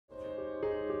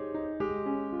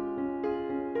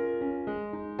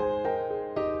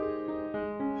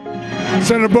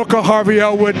Senator Booker, Harvey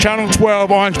Elwood, Channel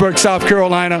 12, Orangeburg, South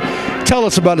Carolina. Tell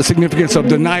us about the significance of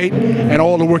the night and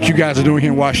all the work you guys are doing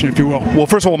here in Washington, if you will. Well,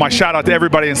 first of all, my shout out to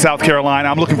everybody in South Carolina.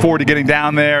 I'm looking forward to getting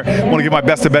down there. I want to give my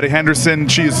best to Betty Henderson.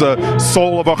 She's the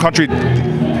soul of our country,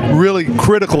 really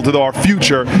critical to our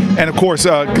future. And of course,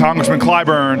 Congressman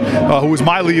Clyburn, who is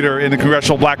my leader in the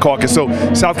Congressional Black Caucus.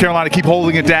 So South Carolina, keep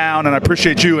holding it down, and I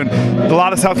appreciate you. And a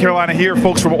lot of South Carolina here,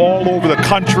 folks from all over the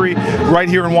country, right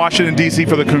here in Washington, D.C.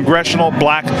 for the Congressional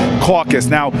Black Caucus.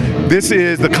 Now, this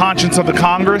is the conscience of the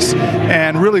Congress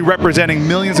and really representing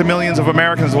millions and millions of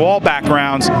Americans of all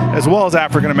backgrounds, as well as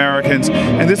African Americans.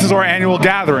 And this is our annual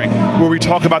gathering where we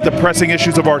talk about the pressing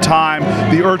issues of our time,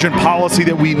 the urgent policy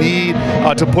that we need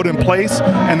to put in place,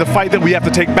 and the fight that we have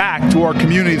to take back to our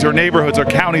communities, our neighborhoods, our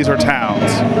counties, our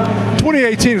towns.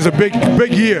 2018 is a big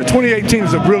year. 2018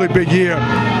 is a really big year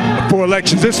for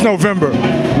elections. This November,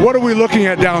 what are we looking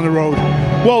at down the road?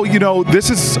 Well, you know, this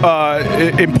is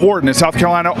important. In South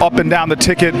Carolina, up and down the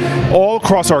ticket, all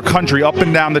across our country, up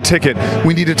and down the ticket.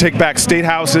 We need to take back state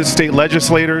houses, state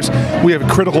legislators. We have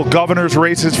critical governor's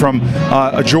races from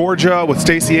Georgia with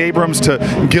Stacey Abrams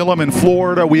to Gillum in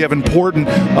Florida. We have important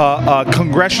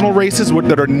congressional races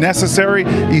that are necessary,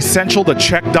 essential to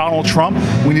check Donald Trump.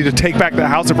 We need to take back the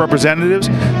House of Representatives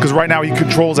because right now he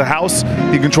controls the House,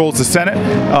 he controls the Senate,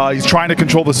 he's trying to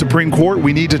control the Supreme Court.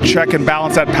 We need to check and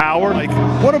balance that power.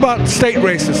 What about state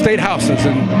races, state houses,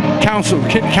 and council,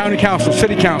 county council,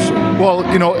 city council? Well,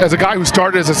 you know, as a guy who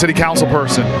started as a city council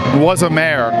person, was a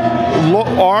mayor,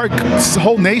 our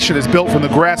whole nation is built from the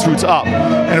grassroots up.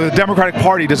 And if the Democratic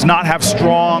Party does not have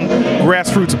strong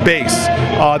grassroots base,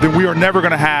 then we are never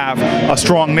going to have a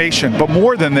strong nation. But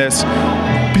more than this,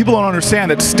 people don't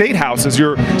understand that state houses,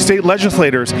 your state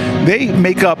legislators, they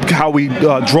make up how we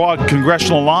draw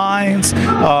congressional lines.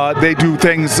 They do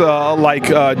things like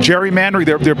gerrymandering.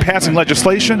 They're passing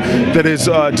legislation that is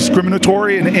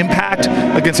discriminatory and impact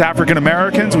against African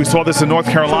Americans. We saw this in North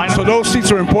Carolina. So those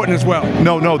seats are important as well?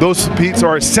 No, those seats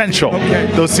are essential. Okay.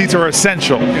 Those seats are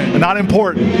essential. Okay. Not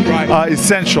important, right.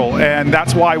 Essential. And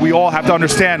that's why we all have to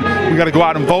understand we got to go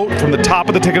out and vote from the top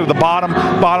of the ticket to the bottom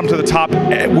to the top.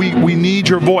 We need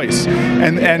your voice.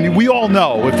 And we all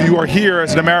know, if you are here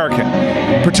as an American,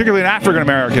 particularly an African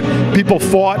American, people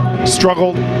fought,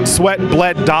 struggled, sweat,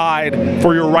 bled, died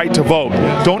for your right to vote.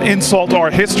 Don't insult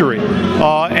our history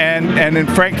and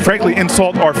frankly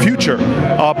insult our future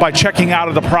by checking out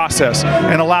of the process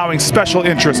and allowing special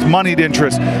interest, moneyed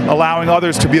interest, allowing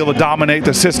others to be able to dominate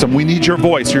the system. We need your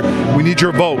voice. We need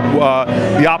your vote.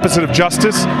 The opposite of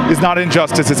justice is not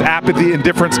injustice. It's apathy,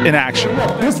 indifference, inaction.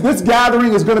 This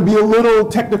gathering is going to be a little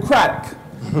technocratic.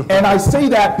 And I say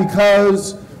that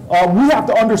because we have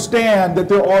to understand that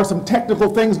there are some technical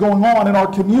things going on in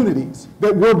our communities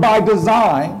that were by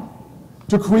design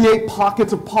to create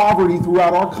pockets of poverty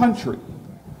throughout our country.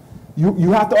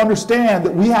 You have to understand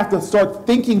that we have to start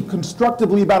thinking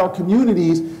constructively about our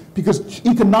communities because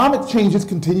economic changes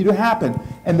continue to happen.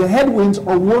 And the headwinds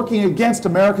are working against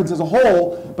Americans as a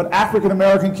whole, but African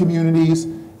American communities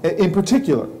in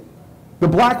particular. The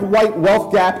black-white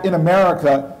wealth gap in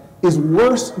America is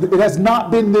worse. It has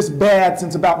not been this bad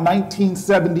since about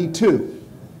 1972.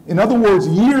 In other words,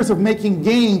 years of making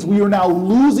gains, we are now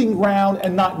losing ground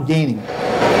and not gaining.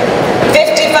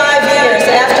 55 years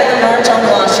after the March on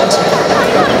Washington,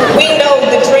 we know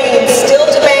the dream still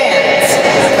demands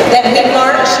that we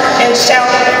march and shout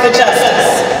for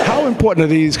justice. How important are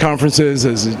these conferences?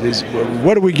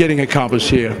 What are we getting accomplished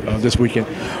here this weekend?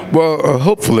 Well,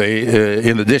 hopefully,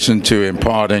 in addition to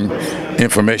imparting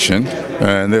information,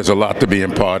 and there's a lot to be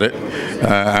imparted,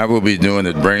 I will be doing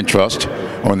a brain trust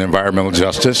on environmental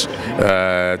justice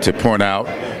to point out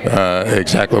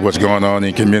exactly what's going on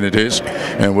in communities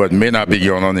and what may not be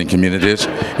going on in communities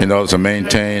in order to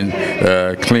maintain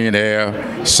clean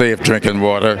air, safe drinking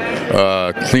water,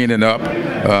 cleaning up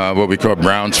what we call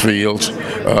brownsfields.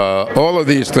 All of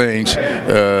these things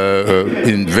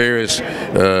in various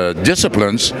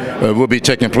disciplines will be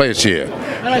taking place here.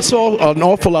 And I saw an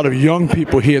awful lot of young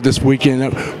people here this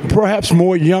weekend, perhaps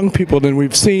more young people than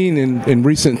we've seen in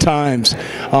recent times.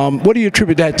 What do you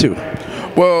attribute that to?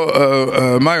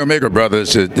 Well, my Omega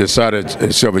brothers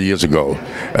decided several years ago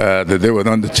that they would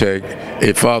undertake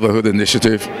a fatherhood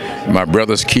initiative, my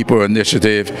brother's keeper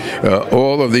initiative,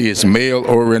 all of these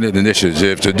male-oriented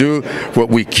initiatives to do what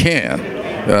we can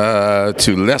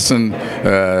to lessen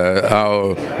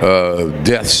our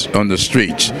deaths on the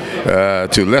streets,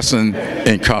 to lessen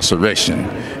incarceration,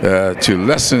 to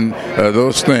lessen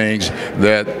those things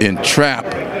that entrap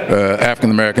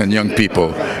African American young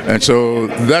people. And so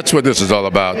that's what this is all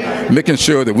about, making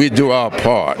sure that we do our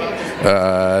part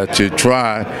to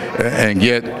try and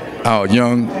get our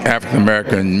young African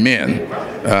American men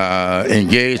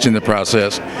engaged in the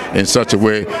process in such a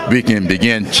way we can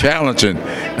begin challenging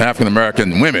African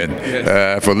American women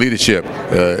for leadership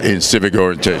in civic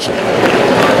orientation.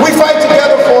 We fight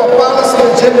together for a policy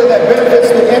agenda that benefits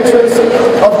the interests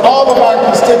of all of our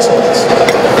constituents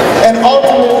and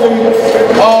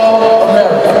ultimately all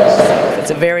Americans.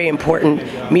 It's a very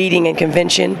important meeting and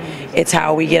convention. It's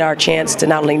how we get our chance to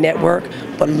not only network,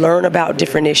 but learn about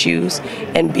different issues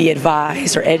and be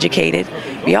advised or educated.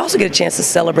 We also get a chance to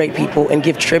celebrate people and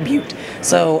give tribute.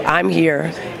 So I'm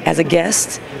here as a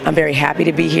guest. I'm very happy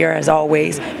to be here as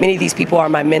always. Many of these people are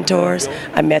my mentors.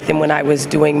 I met them when I was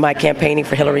doing my campaigning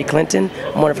for Hillary Clinton.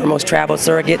 I'm one of her most traveled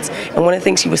surrogates. And one of the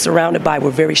things she was surrounded by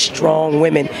were very strong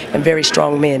women and very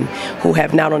strong men who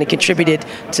have not only contributed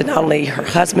to not only her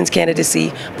husband's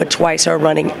candidacy, but twice her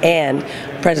running and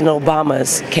President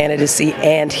Obama's candidacy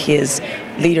and his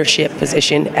leadership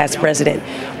position as president.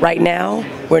 Right now,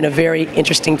 we're in a very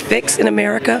interesting fix in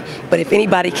America, but if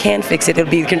anybody can fix it, it'll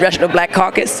be the Congressional Black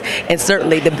Caucus and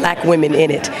certainly the black women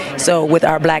in it. So with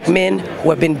our black men who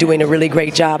have been doing a really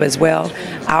great job as well,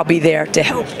 I'll be there to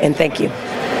help, and thank you.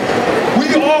 We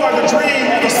are the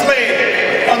dream of a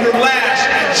slave under lash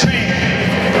and chain.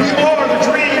 We are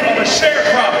the dream of a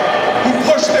sharecropper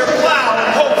who pushed their plow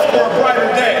and hoped for a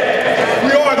brighter day.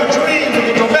 We are the dreams of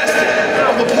the domestic,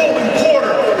 of the Pullman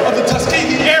porter, of the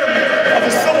Tuskegee Airman, of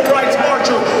the Civil Rights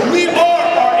Marcher. We are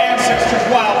our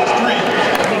ancestors' wildest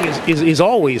dreams. Is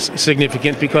always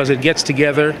significant because it gets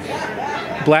together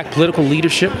black political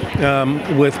leadership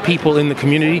with people in the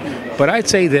community. But I'd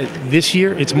say that this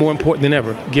year it's more important than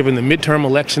ever, given the midterm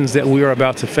elections that we are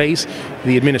about to face,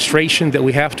 the administration that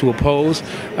we have to oppose,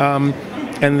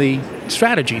 and the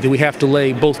strategy that we have to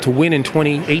lay both to win in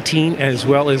 2018 as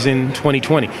well as in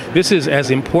 2020. This is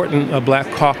as important a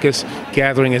Black Caucus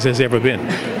gathering as has ever been.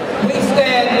 We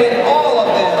stand with all of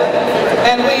them,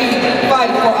 and we fight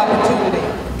for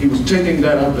opportunity. He was taking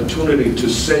that opportunity to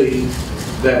say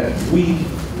that we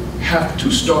have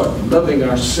to start loving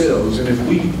ourselves, and if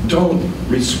we don't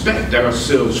respect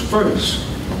ourselves first,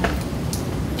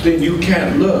 then you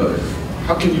can't love.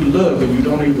 How can you love when you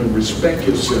don't even respect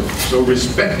yourself? So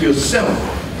respect yourself,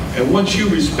 and once you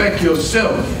respect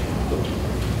yourself,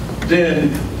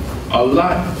 then a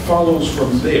lot follows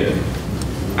from there.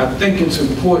 I think it's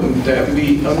important that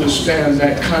we understand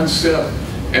that concept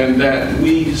and that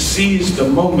we seize the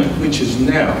moment, which is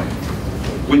now,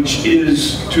 which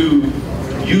is to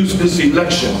use this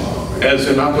election as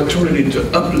an opportunity to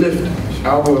uplift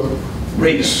our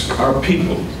race, our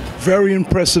people. Very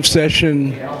impressive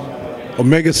session.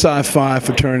 Omega Psi Phi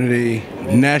fraternity,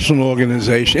 national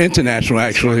organization, international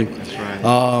actually,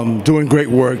 doing great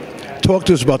work. Talk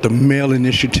to us about the male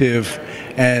initiative,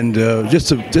 and just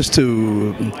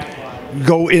to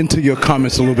go into your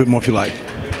comments a little bit more if you like.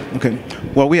 Okay.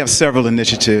 Well, we have several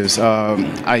initiatives.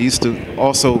 I used to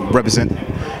also represent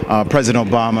President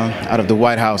Obama out of the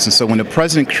White House, and so when the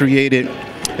president created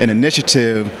an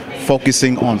initiative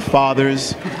focusing on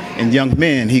fathers and young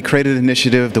men, he created an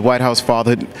initiative, the White House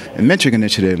Fatherhood and Mentoring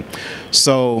Initiative.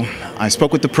 So I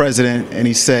spoke with the president, and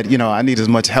he said, you know, I need as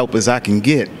much help as I can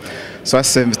get. So I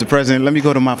said, Mr. President, let me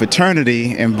go to my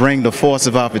fraternity and bring the force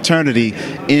of our fraternity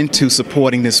into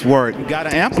supporting this work. We've got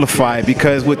to amplify it,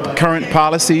 because with current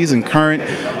policies and current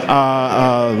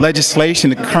legislation,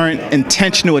 the current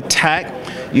intentional attack,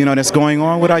 you know, that's going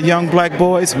on with our young black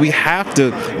boys, we have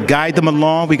to guide them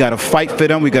along. We got to fight for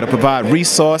them. We got to provide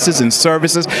resources and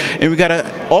services, and we got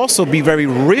to also be very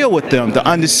real with them to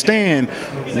understand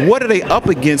what are they up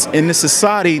against in this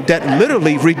society that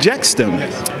literally rejects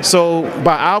them. So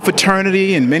by our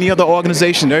fraternity and many other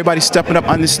organizations, everybody stepping up,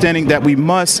 understanding that we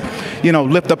must, you know,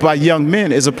 lift up our young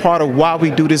men is a part of why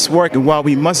we do this work and why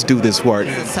we must do this work.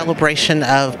 It's a celebration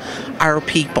of our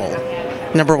people.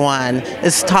 Number one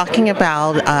is talking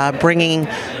about bringing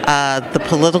the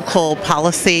political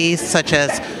policies such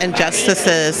as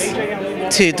injustices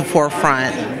to the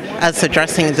forefront, as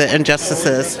addressing the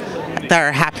injustices that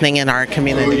are happening in our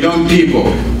community. So young people,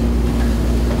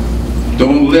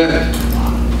 don't let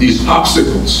these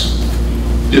obstacles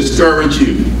discourage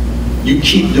you. You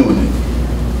keep doing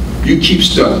it. You keep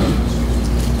studying.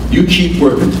 You keep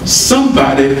working.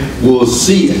 Somebody will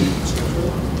see it.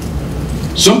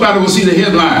 Somebody will see the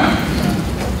headline.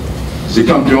 Say,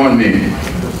 come join me.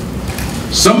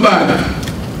 Somebody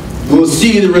will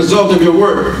see the result of your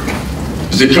work.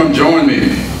 Say, come join me.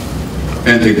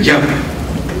 And together,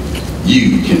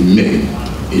 you can make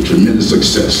a tremendous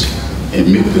success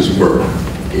and make this world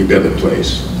a better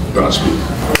place. Godspeed.